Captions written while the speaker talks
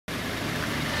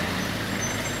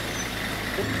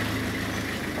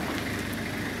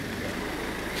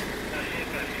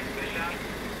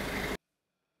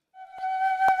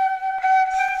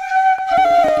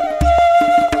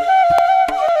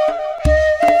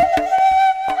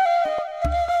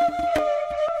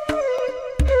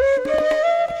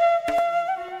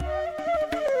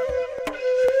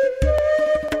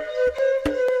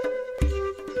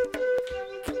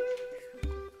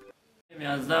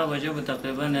وجه بود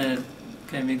تقریبا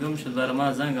کمی گم شد برای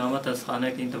ما زنگ آمد از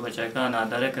خانه که این تو بچه‌ها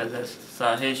نادرک از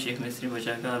ساحه شیخ مصری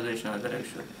بچه‌ها رویش نادرک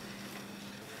شد.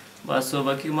 با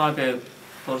صبحی ما که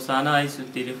پرسانه ایسو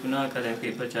تلفن کردیم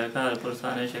که بچه‌ها رو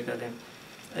پرسانه کردیم.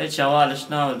 هیچ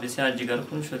حوالش نبود، بسیار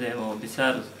جگرخون شدیم و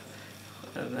بسیار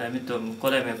همین تو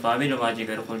کل می فامیل ما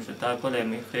جگرخون شد تا کل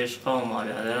می خیش قوم ما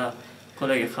بیادر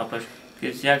کل خفش که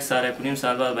یک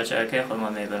سال بعد بچه‌ها خود ما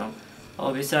میبرم. و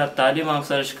بسیار تعلیم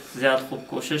اکثرش زیاد خوب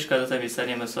کوشش کرده تا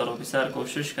بسیاری مسار و بسیار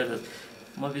کوشش کرده.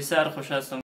 ما بسیار خوش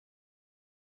هستم.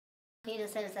 خیلی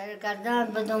سر کردن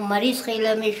بدون مریض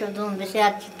خیلی می شدم،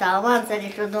 بسیار تاوان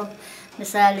سری شدم.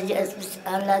 مثال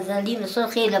الله زلی مسو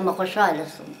خیلی ما خوشحال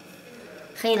هستم.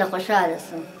 خیلی خوشحال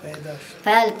هستم.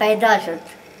 پیدا شد.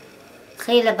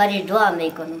 خیلی برای دعا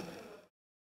میکنم.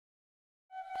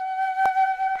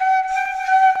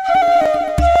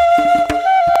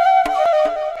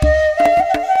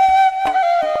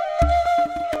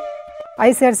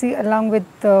 ICRC along with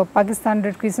the Pakistan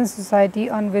Red Crescent Society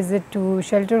on visit to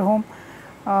shelter home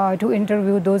to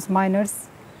interview those miners.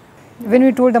 When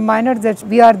we told the miners that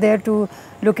we are there to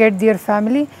look at their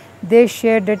family, they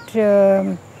shared that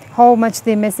how much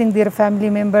they missing their family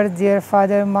members, their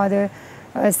father, mother,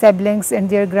 siblings and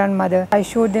their grandmother. I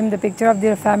showed them the picture of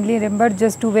their family member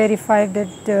just to verify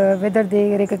that whether they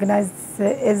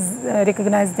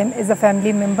recognize them as a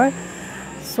family member.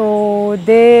 So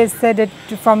they said that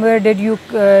from where did you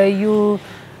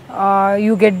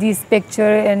get this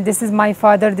picture, and this is my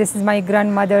father, this is my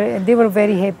grandmother, and they were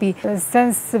very happy.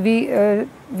 Since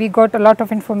we got a lot of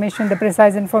information, the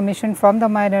precise information from the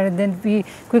miner, and then we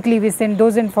quickly sent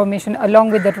those information along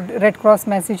with the Red Cross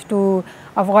message to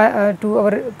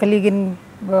our colleague in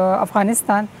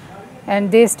Afghanistan, and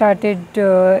they started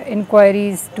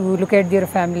inquiries to look at their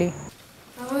family.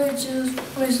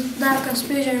 Dacă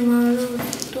sprijin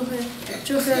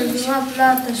ce fel de mă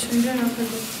plată și nu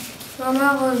acolo. Mama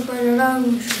voi păreram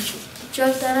și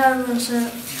cel tare să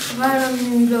vară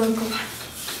min loco.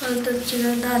 Altă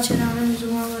cele dace na men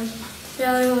zumava.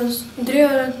 Ja eu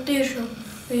driora tisho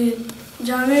i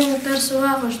jame mu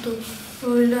persua fasto.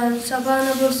 Ora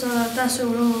sabana bolsa tasu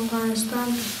ro Afghanistan.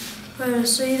 Ora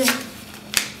sire.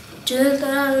 Cel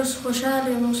tare să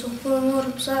خوشاله مو să مور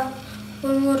بسا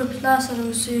مور بلاسر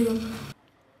وسیرو.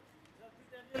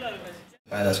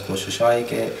 بعد از کوشش‌هایی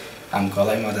که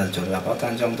همکارای ما در جلالاباد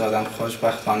انجام دادن،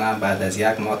 خوشبختانه بعد از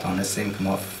یک ماه تانستیم که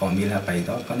ما فامیل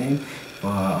پیدا کنیم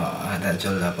در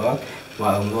جلالاباد و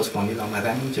امروز فامیل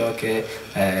آمدن اینجا که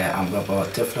همراه با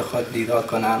طفل خود دیدار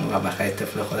کنن و بخیر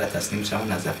طفل خود تسلیم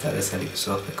شوند از دفتر سلیب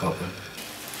سرخ کابل.